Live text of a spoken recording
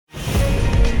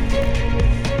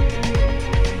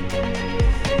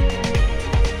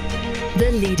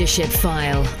The Leadership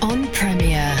File on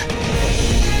Premier.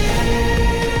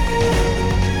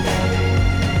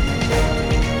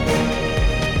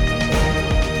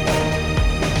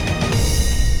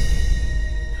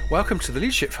 Welcome to The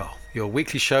Leadership File, your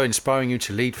weekly show inspiring you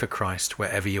to lead for Christ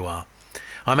wherever you are.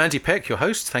 I'm Andy Peck, your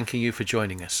host, thanking you for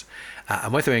joining us.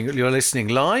 And whether you're listening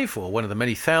live or one of the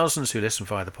many thousands who listen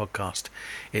via the podcast,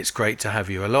 it's great to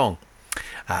have you along.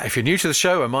 If you're new to the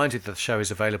show, I'm reminded that the show is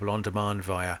available on demand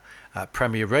via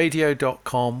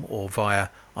premierradio.com or via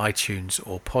iTunes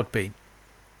or Podbean.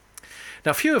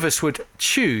 Now, few of us would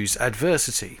choose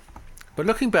adversity, but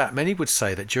looking back, many would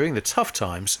say that during the tough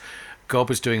times, God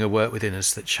was doing a work within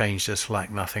us that changed us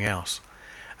like nothing else.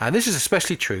 And this is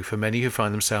especially true for many who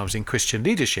find themselves in Christian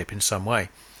leadership in some way.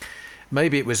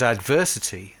 Maybe it was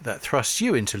adversity that thrust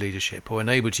you into leadership or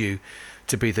enabled you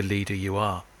to be the leader you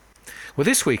are. Well,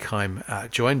 this week I'm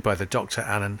joined by the Dr.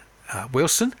 Alan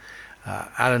Wilson.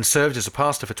 Alan served as a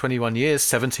pastor for 21 years,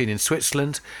 17 in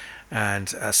Switzerland, and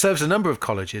serves a number of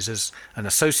colleges as an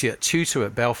associate tutor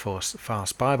at Belfast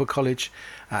Bible College,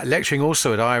 lecturing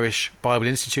also at Irish Bible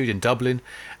Institute in Dublin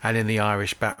and in the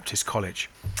Irish Baptist College.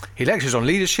 He lectures on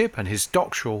leadership, and his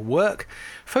doctoral work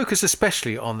focused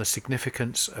especially on the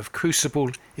significance of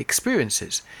crucible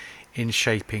experiences in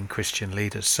shaping Christian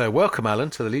leaders. So welcome, Alan,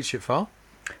 to the Leadership File.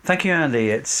 Thank you, Andy.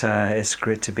 It's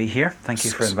great to be here. Thank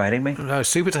you for inviting me. No,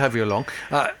 super to have you along.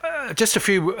 Just a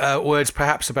few words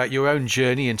perhaps about your own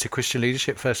journey into Christian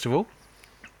leadership, first of all.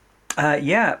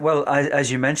 Well,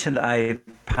 as you mentioned, I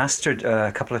pastored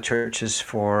a couple of churches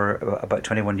for about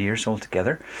 21 years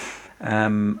altogether.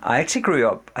 I actually grew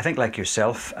up, I think like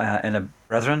yourself, in a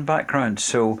Brethren background.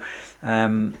 So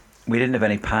we didn't have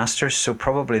any pastors, so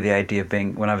probably the idea of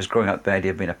being, when I was growing up, the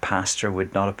idea of being a pastor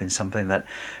would not have been something that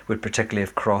would particularly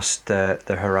have crossed the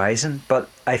horizon. But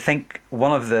I think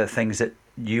one of the things that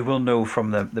you will know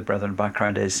from the Brethren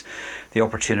background is the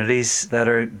opportunities that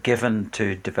are given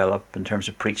to develop in terms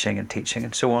of preaching and teaching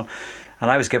and so on. And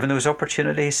I was given those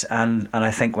opportunities, and I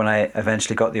think when I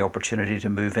eventually got the opportunity to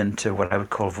move into what I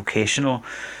would call vocational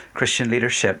Christian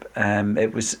leadership,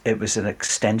 it was an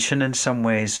extension in some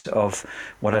ways of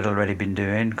what I'd already been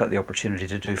doing. Got the opportunity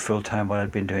to do full-time what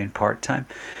I'd been doing part-time.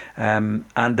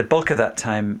 And the bulk of that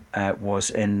time was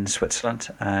in Switzerland,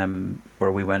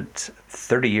 where we went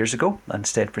 30 years ago and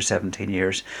stayed for 17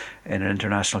 years in an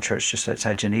international church just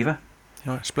outside Geneva.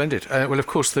 Oh, splendid. Well, of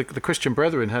course, the Christian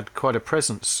Brethren had quite a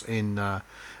presence in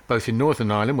both in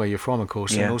Northern Ireland, where you're from, of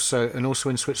course, and also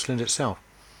in Switzerland itself.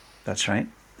 That's right.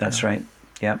 That's right.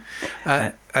 Yeah.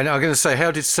 And I'm going to say, how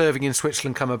did serving in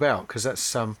Switzerland come about? Because that's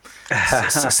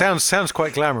sounds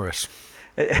quite glamorous.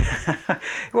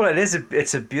 Well,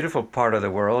 it's a beautiful part of the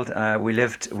world. We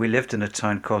lived in a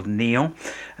town called Nyon.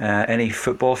 Any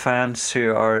football fans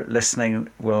who are listening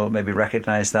will maybe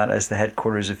recognise that as the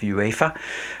headquarters of UEFA.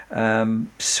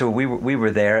 So we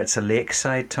were there. It's a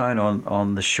lakeside town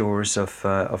on the shores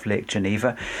of Lake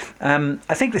Geneva.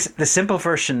 I think the simple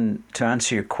version, to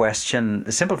answer your question,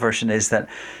 the simple version is that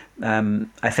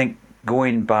I think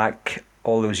going back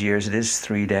all those years, it is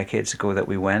 3 decades ago that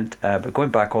we went, but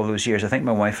going back all those years, I think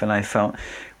my wife and I felt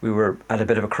we were at a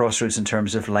bit of a crossroads in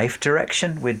terms of life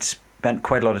direction. We'd spent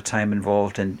quite a lot of time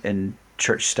involved in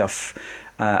church stuff,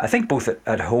 I think both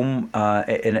at home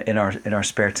in our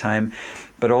spare time,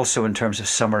 but also in terms of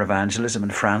summer evangelism in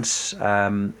France,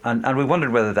 and we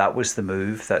wondered whether that was the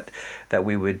move that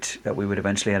we would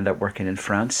eventually end up working in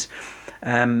France.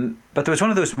 But there was one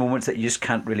of those moments that you just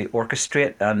can't really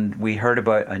orchestrate, and we heard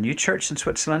about a new church in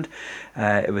Switzerland.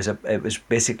 It was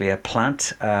basically a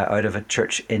plant out of a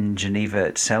church in Geneva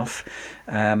itself,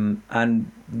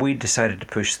 and we decided to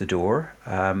push the door,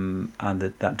 and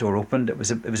that door opened. It was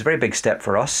a very big step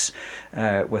for us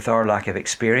with our lack of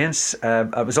experience.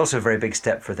 It was also a very big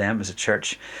step for them as a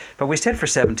church, but we stayed for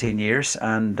 17 years,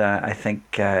 and I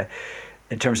think.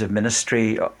 In terms of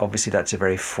ministry, obviously that's a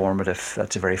very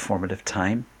formative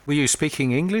time. Were you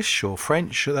speaking English or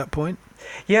French at that point?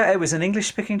 Yeah, it was an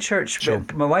English-speaking church. Sure.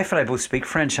 My wife and I both speak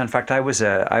French. In fact, I was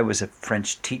a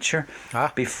French teacher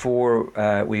before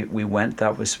we went.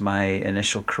 That was my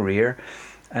initial career.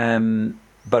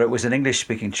 But it was an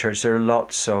English-speaking church. There are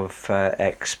lots of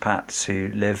expats who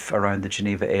live around the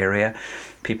Geneva area,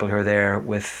 people who are there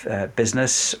with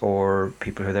business, or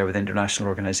people who are there with international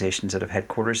organisations that have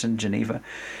headquarters in Geneva.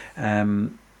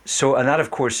 And that,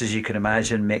 of course, as you can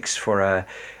imagine, makes for an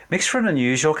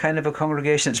unusual kind of a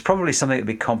congregation. It's probably something that would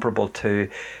be comparable to,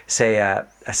 say, a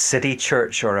city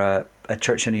church or a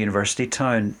church in a university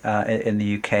town in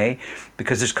the UK,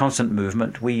 because there's constant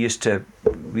movement. We used to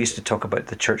talk about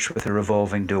the church with a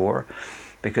revolving door,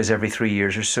 because every 3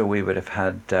 years or so we would have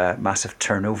had massive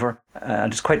turnover.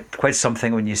 And it's quite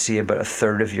something when you see about a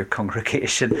third of your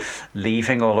congregation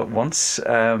leaving all at once,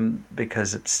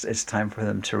 because it's time for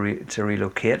them to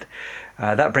relocate.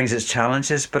 That brings its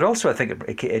challenges, but also I think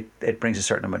it brings a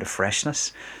certain amount of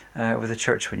freshness with the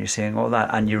church when you're seeing all that.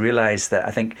 And you realise that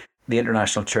I think the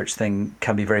international church thing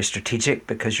can be very strategic,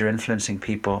 because you're influencing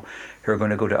people who are going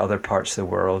to go to other parts of the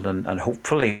world and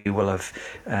hopefully will have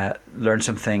learned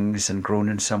some things and grown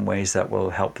in some ways that will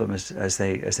help them as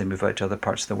they move out to other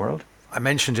parts of the world. I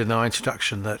mentioned in our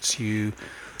introduction that you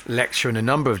lecture in a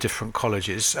number of different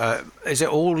colleges. Is it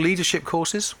all leadership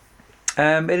courses?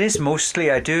 It is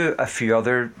mostly. I do a few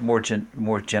other more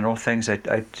general things.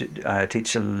 I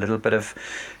teach a little bit of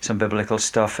some biblical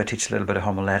stuff. I teach a little bit of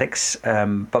homiletics.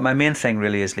 But my main thing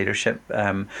really is leadership,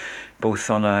 both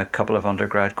on a couple of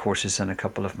undergrad courses and a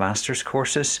couple of master's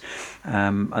courses.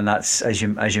 And that's, as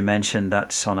you mentioned,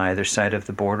 that's on either side of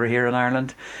the border here in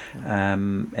Ireland,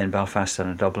 in Belfast and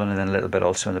in Dublin, and then a little bit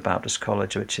also in the Baptist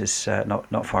College, which is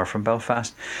not far from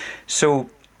Belfast. So,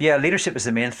 yeah, leadership is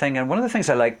the main thing, and one of the things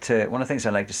I like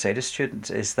to say to students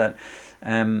is that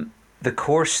the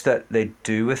course that they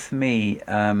do with me,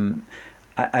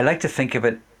 I like to think of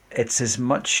it. It's as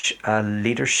much a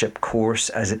leadership course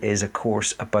as it is a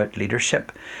course about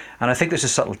leadership, and I think there's a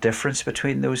subtle difference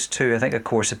between those two. I think a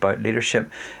course about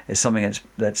leadership is something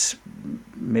that's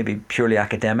maybe purely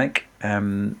academic.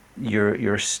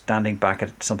 You're standing back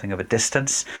at something of a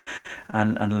distance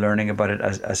and learning about it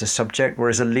as a subject,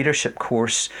 whereas a leadership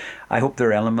course, I hope there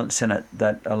are elements in it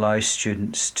that allow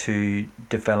students to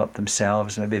develop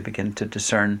themselves and maybe begin to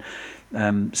discern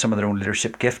some of their own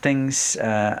leadership giftings,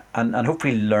 and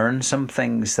hopefully learn some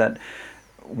things that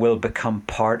will become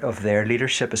part of their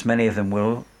leadership, as many of them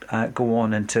will go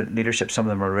on into leadership. Some of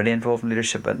them are already involved in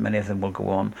leadership, but many of them will go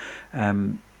on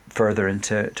further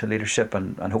into leadership,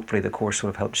 and hopefully the course will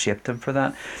have helped shape them for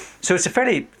that. So it's a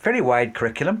fairly wide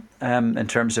curriculum in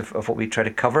terms of what we try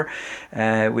to cover.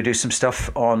 We do some stuff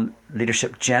on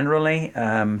leadership generally,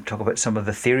 talk about some of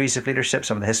the theories of leadership,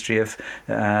 some of the history of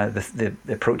the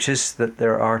approaches that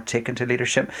there are taken to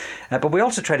leadership. But we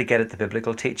also try to get at the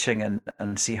biblical teaching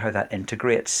and see how that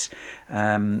integrates.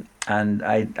 And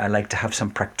I like to have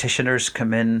some practitioners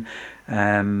come in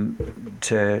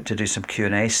to do some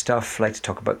Q&A stuff. I like to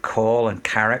talk about call and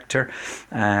character.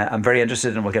 I'm very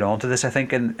interested, and we'll get on to this, I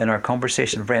think, in our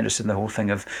conversation. I'm very interested in the whole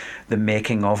thing of the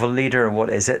making of a leader. What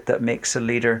is it that makes a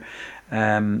leader?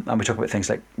 And we talk about things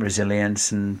like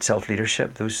resilience and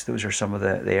self-leadership. Those are some of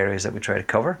the areas that we try to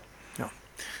cover. Yeah,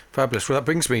 fabulous. Well, that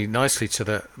brings me nicely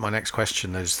to my next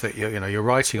question, is that you're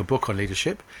writing a book on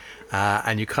leadership,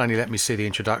 and you kindly let me see the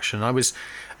introduction. I was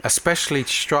especially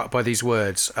struck by these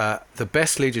words: the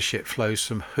best leadership flows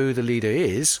from who the leader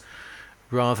is,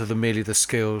 rather than merely the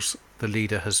skills the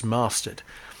leader has mastered.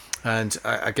 And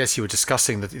I guess you were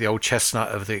discussing the old chestnut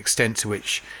of the extent to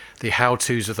which the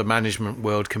how-tos of the management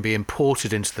world can be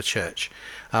imported into the church.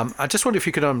 I just wonder if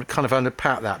you could kind of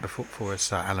unpack that for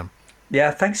us, Alan.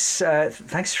 Yeah, thanks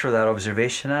for that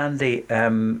observation, Andy.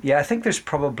 Yeah, I think there's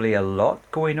probably a lot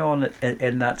going on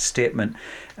in that statement.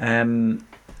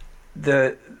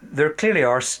 There clearly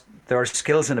are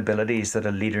skills and abilities that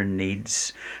a leader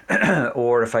needs,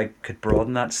 or if I could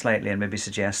broaden that slightly and maybe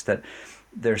suggest that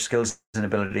there are skills and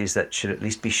abilities that should at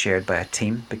least be shared by a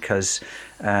team, because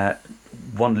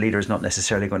one leader is not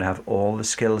necessarily going to have all the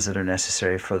skills that are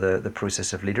necessary for the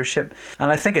process of leadership.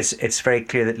 And I think it's very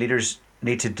clear that leaders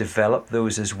need to develop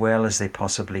those as well as they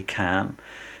possibly can.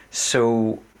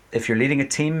 So if you're leading a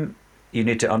team, you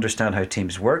need to understand how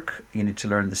teams work. You need to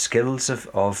learn the skills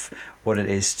of what it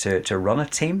is to run a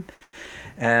team.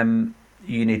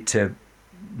 You need to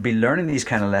be learning these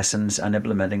kind of lessons and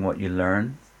implementing what you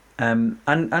learn.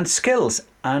 And skills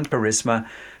and charisma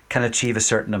can achieve a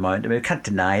certain amount. I mean, we can't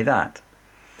deny that.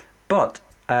 But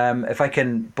if I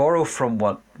can borrow from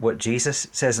what Jesus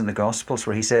says in the Gospels,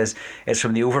 where he says it's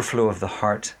from the overflow of the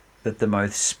heart that the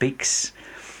mouth speaks.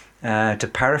 To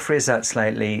paraphrase that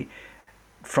slightly,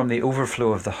 from the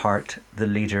overflow of the heart, the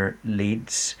leader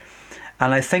leads.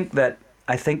 And I think that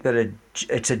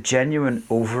it's a genuine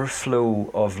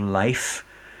overflow of life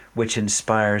which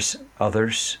inspires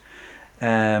others.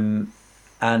 And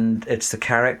it's the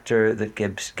character that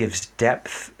gives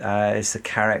depth. It's the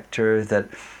character that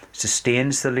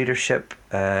sustains the leadership,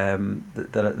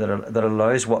 that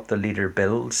allows what the leader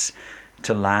builds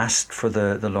to last for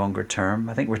the longer term.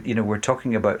 I think we're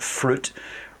talking about fruit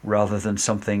rather than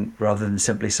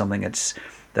simply something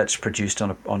that's produced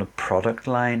on a product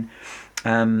line.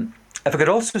 If I could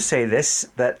also say this,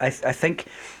 that I think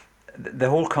the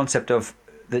whole concept of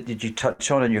that you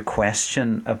touch on in your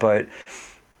question about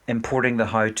importing the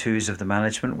how-tos of the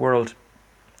management world.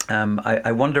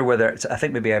 I wonder whether I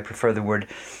think maybe I prefer the word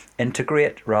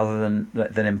integrate rather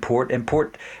than import.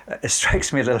 Import it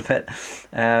strikes me a little bit.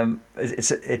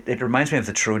 It reminds me of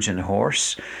the Trojan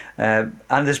horse, and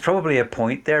there's probably a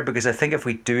point there, because I think if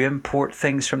we do import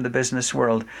things from the business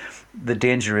world, the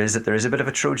danger is that there is a bit of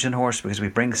a Trojan horse, because we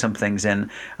bring some things in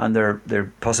and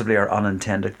there possibly are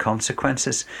unintended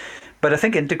consequences. But I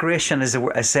think integration is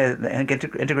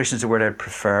integration is the word I'd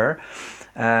prefer.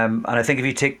 And I think if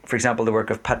you take, for example, the work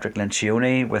of Patrick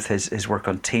Lencioni with his work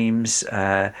on teams,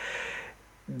 that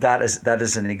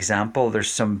is an example.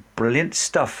 There's some brilliant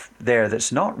stuff there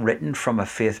that's not written from a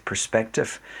faith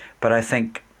perspective, but I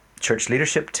think church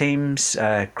leadership teams,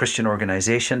 Christian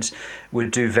organizations would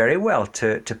do very well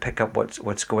to pick up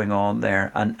what's going on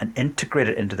there and integrate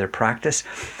it into their practice.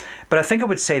 But I think I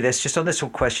would say this, just on this whole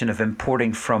question of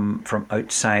importing from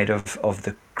outside of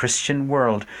the Christian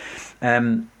world.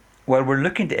 While we're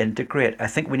looking to integrate, I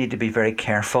think we need to be very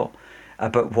careful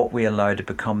about what we allow to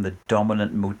become the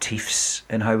dominant motifs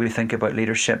in how we think about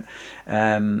leadership.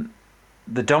 The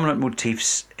dominant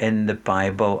motifs in the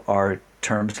Bible are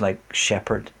terms like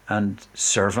shepherd and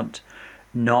servant,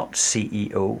 not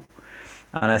CEO.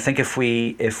 And I think if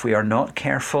we are not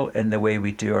careful in the way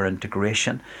we do our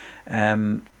integration,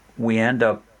 we end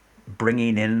up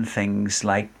bringing in things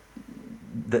like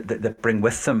that bring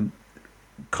with them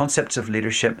concepts of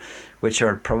leadership which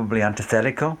are probably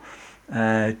antithetical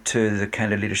to the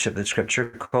kind of leadership that Scripture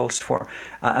calls for.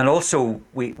 And also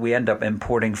we end up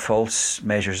importing false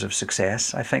measures of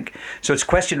success, I think. So it's a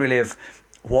question really of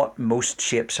what most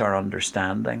shapes our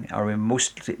understanding. Are we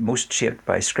most shaped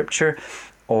by Scripture,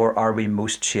 or are we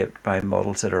most shaped by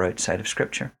models that are outside of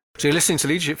Scripture? So you're listening to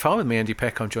Leadership File with me, Andy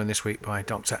Peck. I'm joined this week by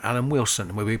Dr. Alan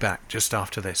Wilson. We'll be back just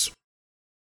after this.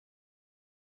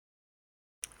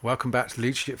 Welcome back to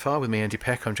Leadership File with me, Andy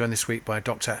Peck. I'm joined this week by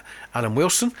Dr. Alan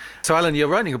Wilson. So, Alan, you're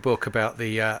writing a book about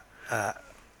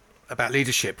about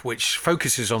leadership, which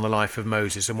focuses on the life of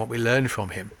Moses and what we learn from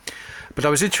him. But I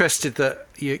was interested that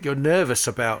you're nervous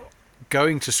about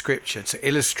going to Scripture to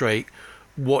illustrate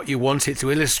what you want it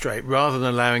to illustrate, rather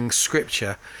than allowing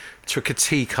Scripture to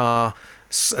critique our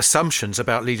assumptions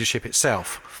about leadership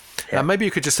itself. Yeah. Maybe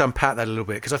you could just unpack that a little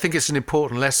bit, because I think it's an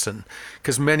important lesson,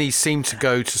 because many seem to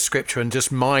go to Scripture and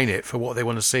just mine it for what they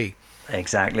want to see.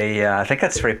 Exactly. Yeah, I think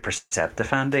that's very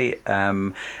perceptive, Andy.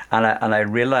 And I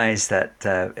realise that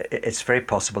it's very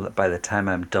possible that by the time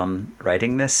I'm done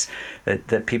writing this,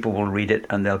 that people will read it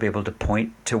and they'll be able to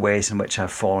point to ways in which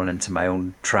I've fallen into my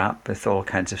own trap with all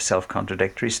kinds of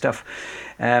self-contradictory stuff.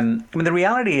 I mean, the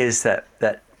reality is that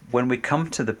when we come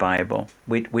to the Bible,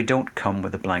 we don't come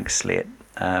with a blank slate.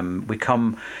 We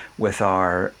come with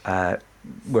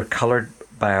we're coloured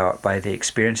by the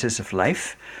experiences of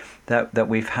life that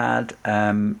we've had,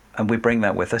 and we bring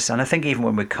that with us. And I think even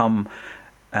when we come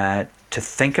to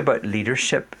think about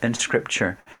leadership in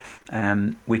Scripture,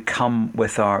 we come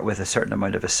with a certain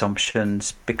amount of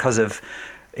assumptions because of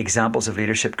examples of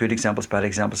leadership, good examples, bad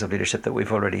examples of leadership that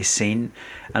we've already seen.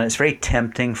 And it's very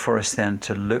tempting for us then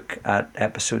to look at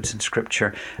episodes in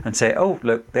Scripture and say, oh,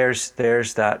 look, there's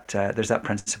that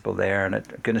principle there,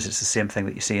 and goodness, it's the same thing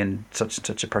that you see in such and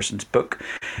such a person's book.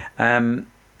 And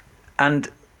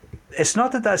it's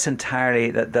not that's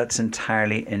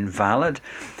entirely invalid.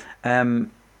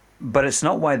 But it's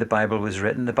not why the Bible was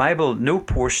written. The Bible, no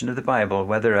portion of the Bible,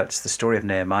 whether it's the story of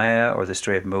Nehemiah or the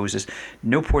story of Moses,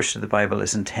 no portion of the Bible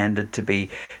is intended to be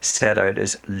set out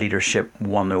as leadership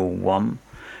 101.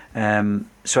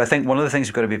 So I think one of the things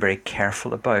we've got to be very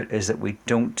careful about is that we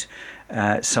don't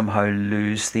somehow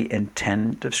lose the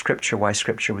intent of Scripture, why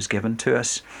Scripture was given to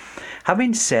us.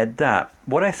 Having said that,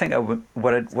 what I think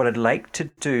what I'd like to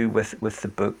do with the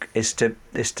book is to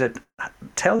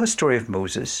tell the story of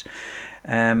Moses.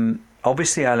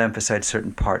 Obviously, I'll emphasize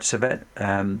certain parts of it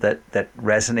that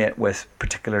resonate with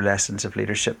particular lessons of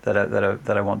leadership that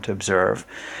I want to observe.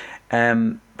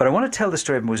 But I want to tell the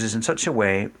story of Moses in such a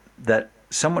way that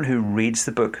someone who reads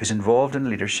the book, who's involved in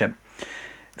leadership,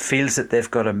 feels that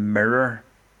they've got a mirror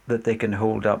that they can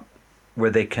hold up,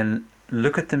 where they can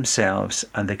look at themselves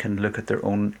and they can look at their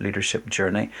own leadership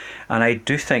journey. And I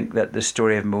do think that the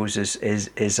story of Moses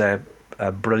is a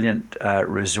brilliant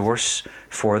resource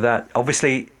for that.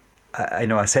 Obviously, I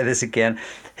know I say this again,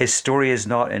 his story is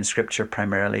not in Scripture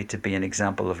primarily to be an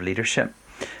example of leadership.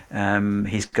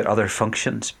 He's got other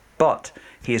functions, but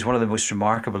he is one of the most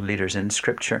remarkable leaders in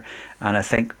Scripture. And I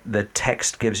think the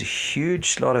text gives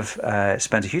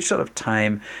spends a huge lot of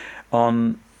time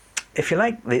on, if you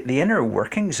like, the inner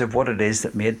workings of what it is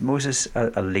that made Moses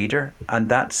a leader. And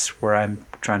that's where I'm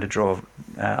trying to draw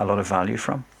a lot of value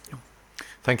from.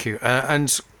 Thank you.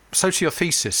 And So to your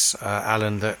thesis,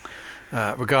 Alan, that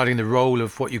regarding the role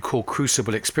of what you call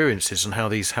crucible experiences and how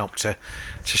these help to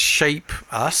shape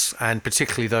us, and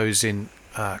particularly those in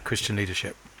Christian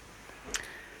leadership.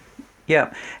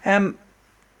 Yeah.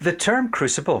 The term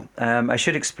crucible, I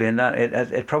should explain that.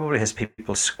 It probably has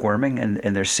people squirming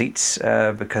in their seats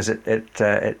because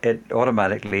it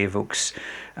automatically evokes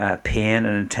pain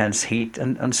and intense heat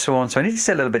and so on. So I need to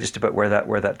say a little bit just about where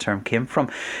that term came from.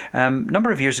 A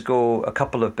number of years ago, a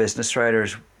couple of business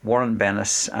writers, Warren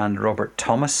Bennis and Robert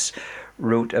Thomas,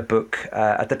 wrote a book.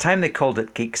 At the time they called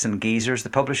it Geeks and Geezers.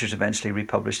 The publishers eventually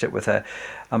republished it with a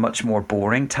much more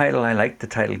boring title. I liked the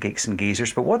title Geeks and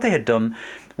Geezers. But what they had done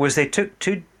was they took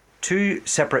two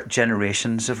separate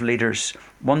generations of leaders.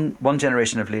 One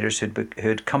generation of leaders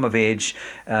who'd come of age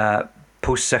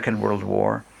post Second World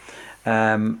War,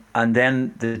 and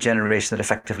then the generation that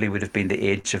effectively would have been the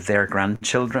age of their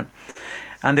grandchildren.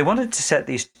 And they wanted to set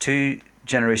these two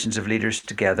generations of leaders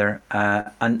together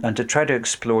and to try to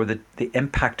explore the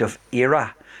impact of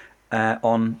era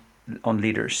on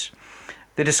leaders.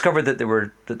 They discovered that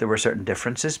there were certain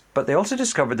differences, but they also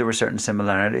discovered there were certain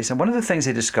similarities. And one of the things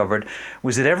they discovered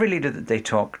was that every leader that they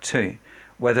talked to,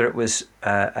 whether it was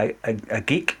a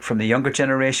geek from the younger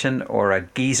generation or a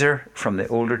geezer from the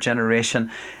older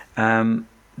generation,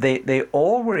 they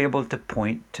all were able to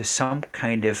point to some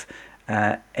kind of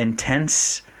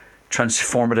intense,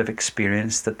 transformative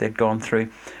experience that they'd gone through.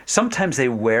 Sometimes they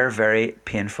were very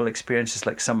painful experiences,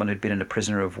 like someone who'd been in a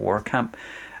prisoner of war camp.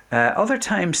 Other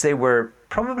times they were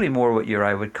probably more what you or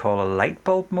I would call a light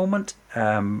bulb moment,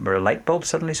 where a light bulb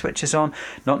suddenly switches on,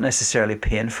 not necessarily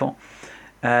painful.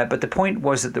 But the point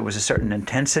was that there was a certain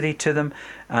intensity to them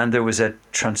and there was a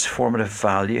transformative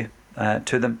value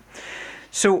to them.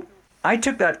 So I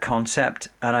took that concept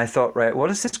and I thought, right, what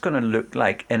is this going to look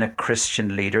like in a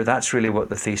Christian leader? That's really what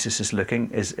the thesis is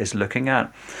looking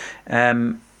at.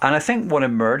 And I think what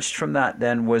emerged from that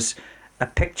then was a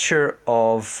picture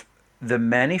of the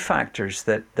many factors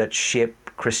that shape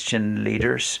Christian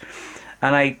leaders.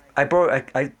 And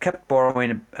I kept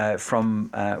borrowing from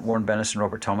Warren Bennis and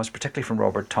Robert Thomas, particularly from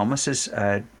Robert Thomas's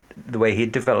the way he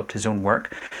developed his own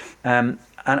work. And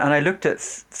I looked at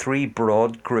three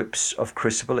broad groups of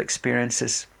crucible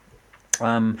experiences.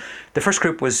 The first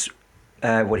group was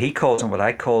what he calls and what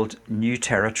I called new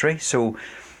territory. So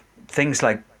things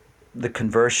like the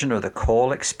conversion or the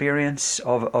call experience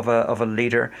of a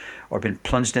leader, or being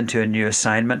plunged into a new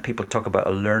assignment. People talk about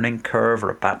a learning curve or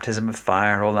a baptism of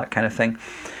fire, all that kind of thing.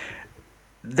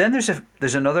 Then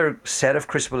there's another set of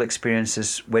crucible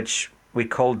experiences which we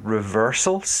called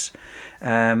reversals,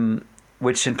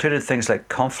 which included things like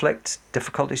conflict,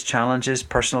 difficulties, challenges,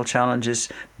 personal challenges,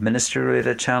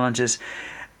 ministry-related challenges.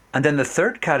 And then the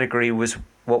third category was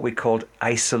what we called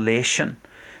isolation.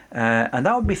 And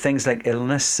that would be things like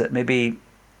illness that maybe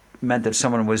meant that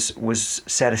someone was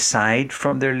set aside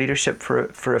from their leadership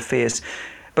for a phase,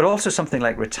 but also something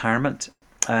like retirement.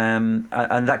 And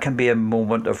that can be a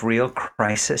moment of real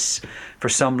crisis. For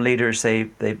some leaders,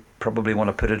 they probably want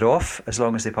to put it off as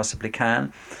long as they possibly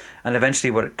can. And eventually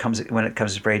when it comes,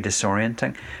 it's very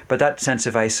disorienting. But that sense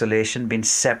of isolation, being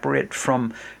separate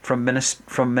from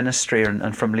ministry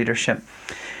and from leadership.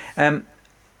 And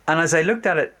as I looked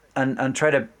at it and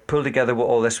tried to pull together what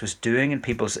all this was doing in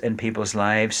people's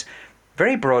lives,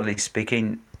 very broadly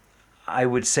speaking, I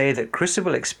would say that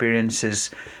crucible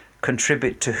experiences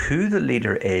contribute to who the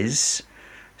leader is.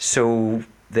 So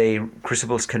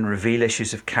crucibles can reveal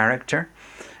issues of character.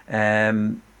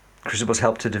 Crucibles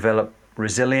help to develop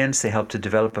resilience. They help to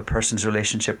develop a person's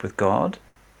relationship with God.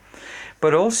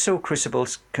 But also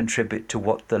crucibles contribute to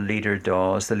what the leader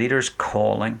does, the leader's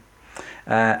calling.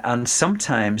 And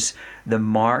sometimes the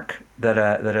mark that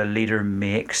a leader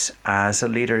makes as a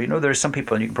leader. You know, there are some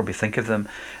people, and you can probably think of them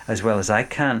as well as I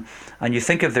can, and you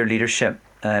think of their leadership,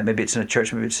 maybe it's in a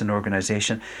church, maybe it's an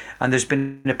organization, and there's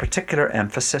been a particular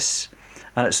emphasis,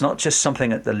 and it's not just something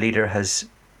that the leader has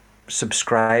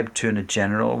subscribed to in a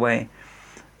general way,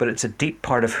 but it's a deep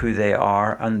part of who they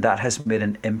are, and that has made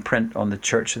an imprint on the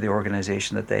church or the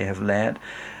organization that they have led.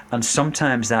 And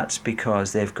sometimes that's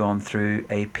because they've gone through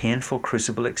a painful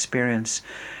crucible experience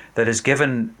that has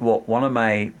given what one of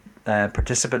my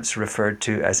participants referred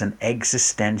to as an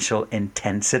existential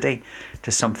intensity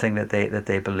to something that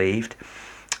they believed.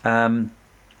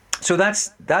 So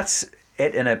that's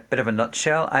it in a bit of a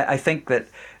nutshell. I think that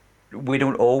we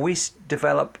don't always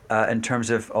develop in terms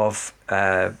of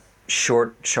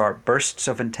short, sharp bursts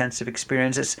of intensive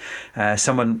experiences.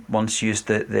 Someone once used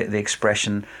the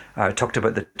expression, talked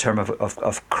about the term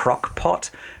of crock pot.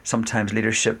 Sometimes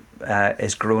leadership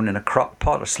is grown in a crock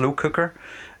pot, a slow cooker,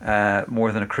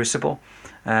 more than a crucible.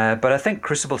 But I think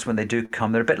crucibles, when they do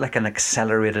come, they're a bit like an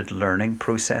accelerated learning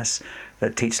process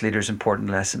that teach leaders important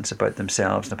lessons about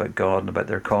themselves and about God and about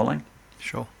their calling.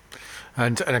 Sure.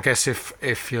 And I guess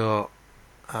if you're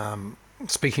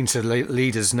speaking to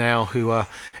leaders now who are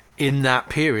in that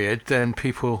period, then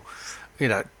people,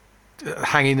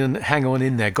 hang on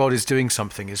in there. God is doing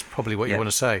something is probably what you want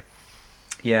to say.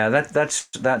 Yeah,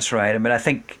 that's right. I mean, I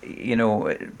think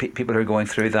people who are going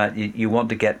through that, you want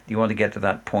to get to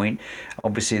that point.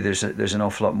 Obviously, there's an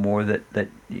awful lot more that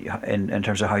in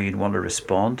terms of how you'd want to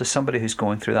respond to somebody who's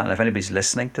going through that. And if anybody's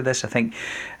listening to this, I think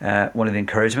one of the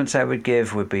encouragements I would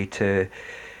give would be to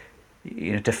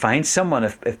find someone,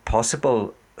 if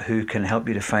possible, who can help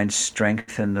you to find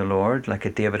strength in the Lord, like a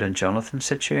David and Jonathan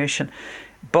situation.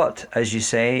 But as you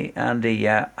say, Andy,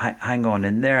 hang on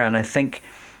in there, and I think,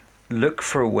 look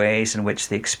for ways in which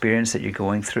the experience that you're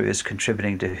going through is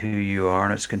contributing to who you are,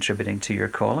 and it's contributing to your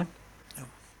calling.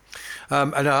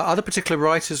 And are there particular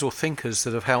writers or thinkers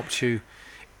that have helped you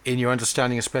in your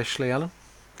understanding, especially, Alan?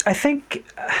 I think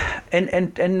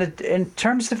in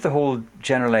terms of the whole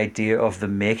general idea of the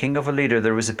making of a leader,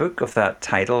 there was a book of that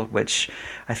title, which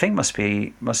I think must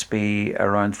be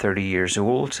around 30 years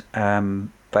old,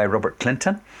 by Robert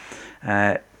Clinton.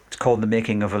 It's called The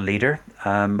Making of a Leader.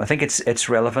 I think it's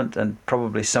relevant, and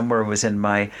probably somewhere was in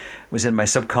my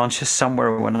subconscious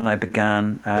somewhere when I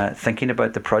began thinking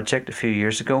about the project a few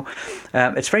years ago.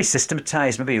 It's very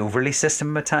systematized, maybe overly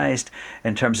systematized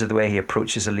in terms of the way he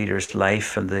approaches a leader's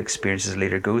life and the experiences a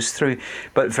leader goes through,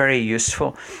 but very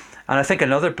useful. And I think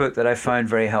another book that I found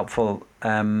very helpful,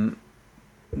 not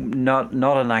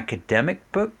an academic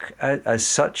book as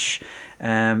such,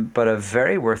 but a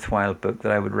very worthwhile book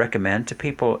that I would recommend to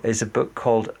people, is a book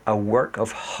called A Work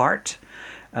of Heart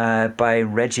by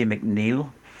Reggie McNeil.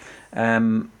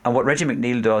 And what Reggie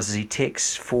McNeil does is he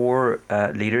takes four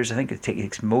leaders. I think he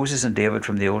takes Moses and David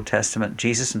from the Old Testament,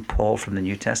 Jesus and Paul from the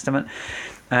New Testament,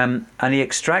 and he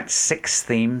extracts 6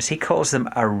 themes. He calls them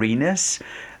arenas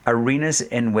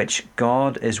in which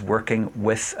God is working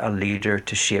with a leader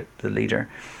to shape the leader.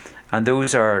 And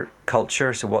those are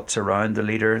culture, so what's around the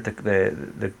leader,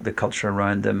 the culture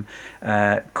around them,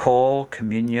 call,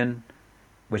 communion,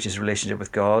 which is relationship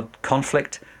with God,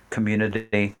 conflict,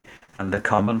 community, and the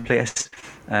commonplace.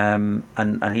 And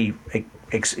he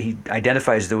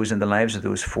identifies those in the lives of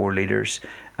those 4 leaders,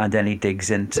 and then he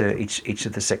digs into each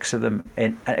of the 6 of them.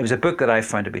 And it was a book that I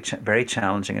found to be very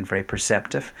challenging and very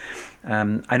perceptive.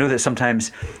 I know that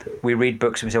sometimes we read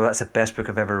books and we say, well, that's the best book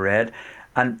I've ever read.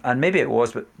 And maybe it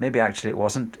was, but maybe actually it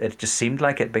wasn't. It just seemed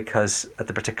like it, because at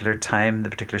the particular time, the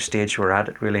particular stage we're at,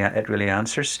 it really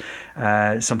answers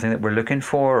something that we're looking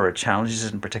for, or challenges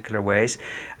us in particular ways.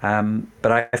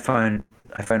 But I found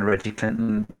Reggie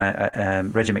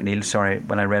McNeil, sorry,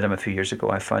 when I read him a few years ago,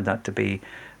 I found that to be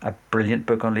a brilliant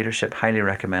book on leadership. Highly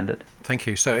recommended. Thank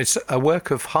you. So it's A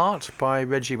Work of Heart by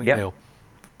Reggie McNeil. Yep.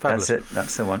 Fabulous. That's it.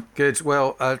 That's the one. Good.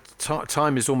 Well,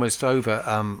 time is almost over,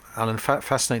 Alan.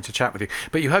 Fascinating to chat with you.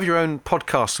 But you have your own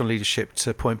podcast on leadership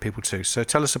to point people to. So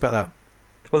tell us about that.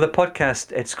 Well, the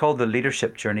podcast, it's called the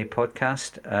Leadership Journey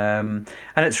Podcast, and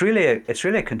it's really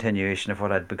a continuation of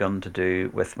what I'd begun to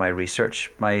do with my research.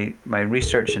 My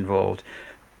research involved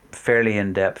fairly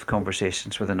in-depth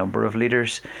conversations with a number of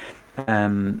leaders,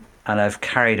 and I've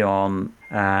carried on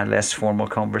less formal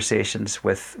conversations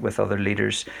with other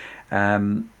leaders.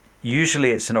 Usually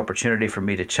it's an opportunity for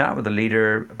me to chat with a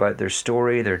leader about their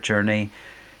story, their journey,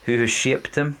 who has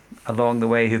shaped them along the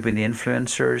way, who've been the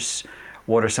influencers,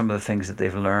 what are some of the things that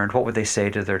they've learned, what would they say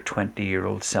to their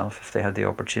 20-year-old self if they had the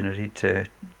opportunity to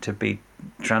be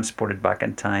transported back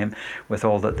in time with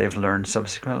all that they've learned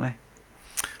subsequently.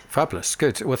 Fabulous.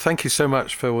 Good. Well, thank you so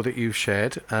much for all that you've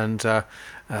shared. And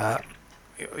Dr.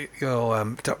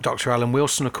 Alan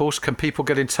Wilson, of course, can people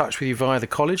get in touch with you via the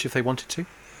college if they wanted to?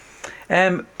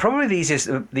 Probably the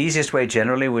easiest way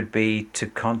generally would be to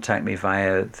contact me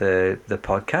via the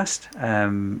podcast.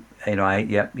 You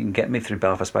can get me through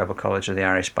Belfast Bible College or the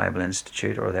Irish Bible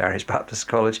Institute or the Irish Baptist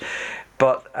College.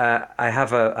 But I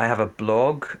have a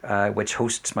blog which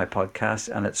hosts my podcast,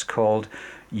 and it's called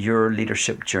Your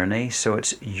Leadership Journey. So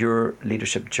it's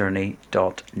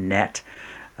yourleadershipjourney.net.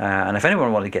 And if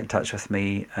anyone wanted to get in touch with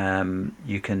me,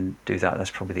 you can do that.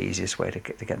 That's probably the easiest way to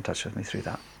get in touch with me, through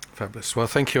that. Fabulous. Well,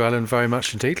 thank you, Alan, very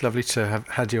much indeed. Lovely to have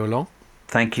had you along.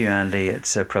 Thank you, Andy.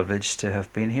 It's a privilege to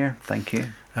have been here. Thank you.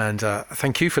 And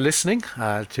thank you for listening.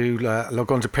 Do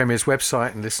log on to Premier's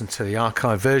website and listen to the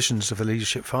archive versions of the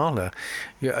Leadership File.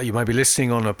 You may be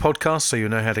listening on a podcast, so you'll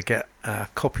know how to get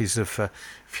copies of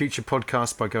future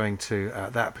podcasts by going to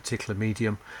that particular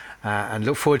medium. And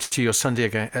look forward to your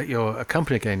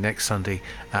company again next Sunday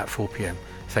at 4 p.m.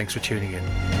 Thanks for tuning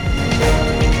in.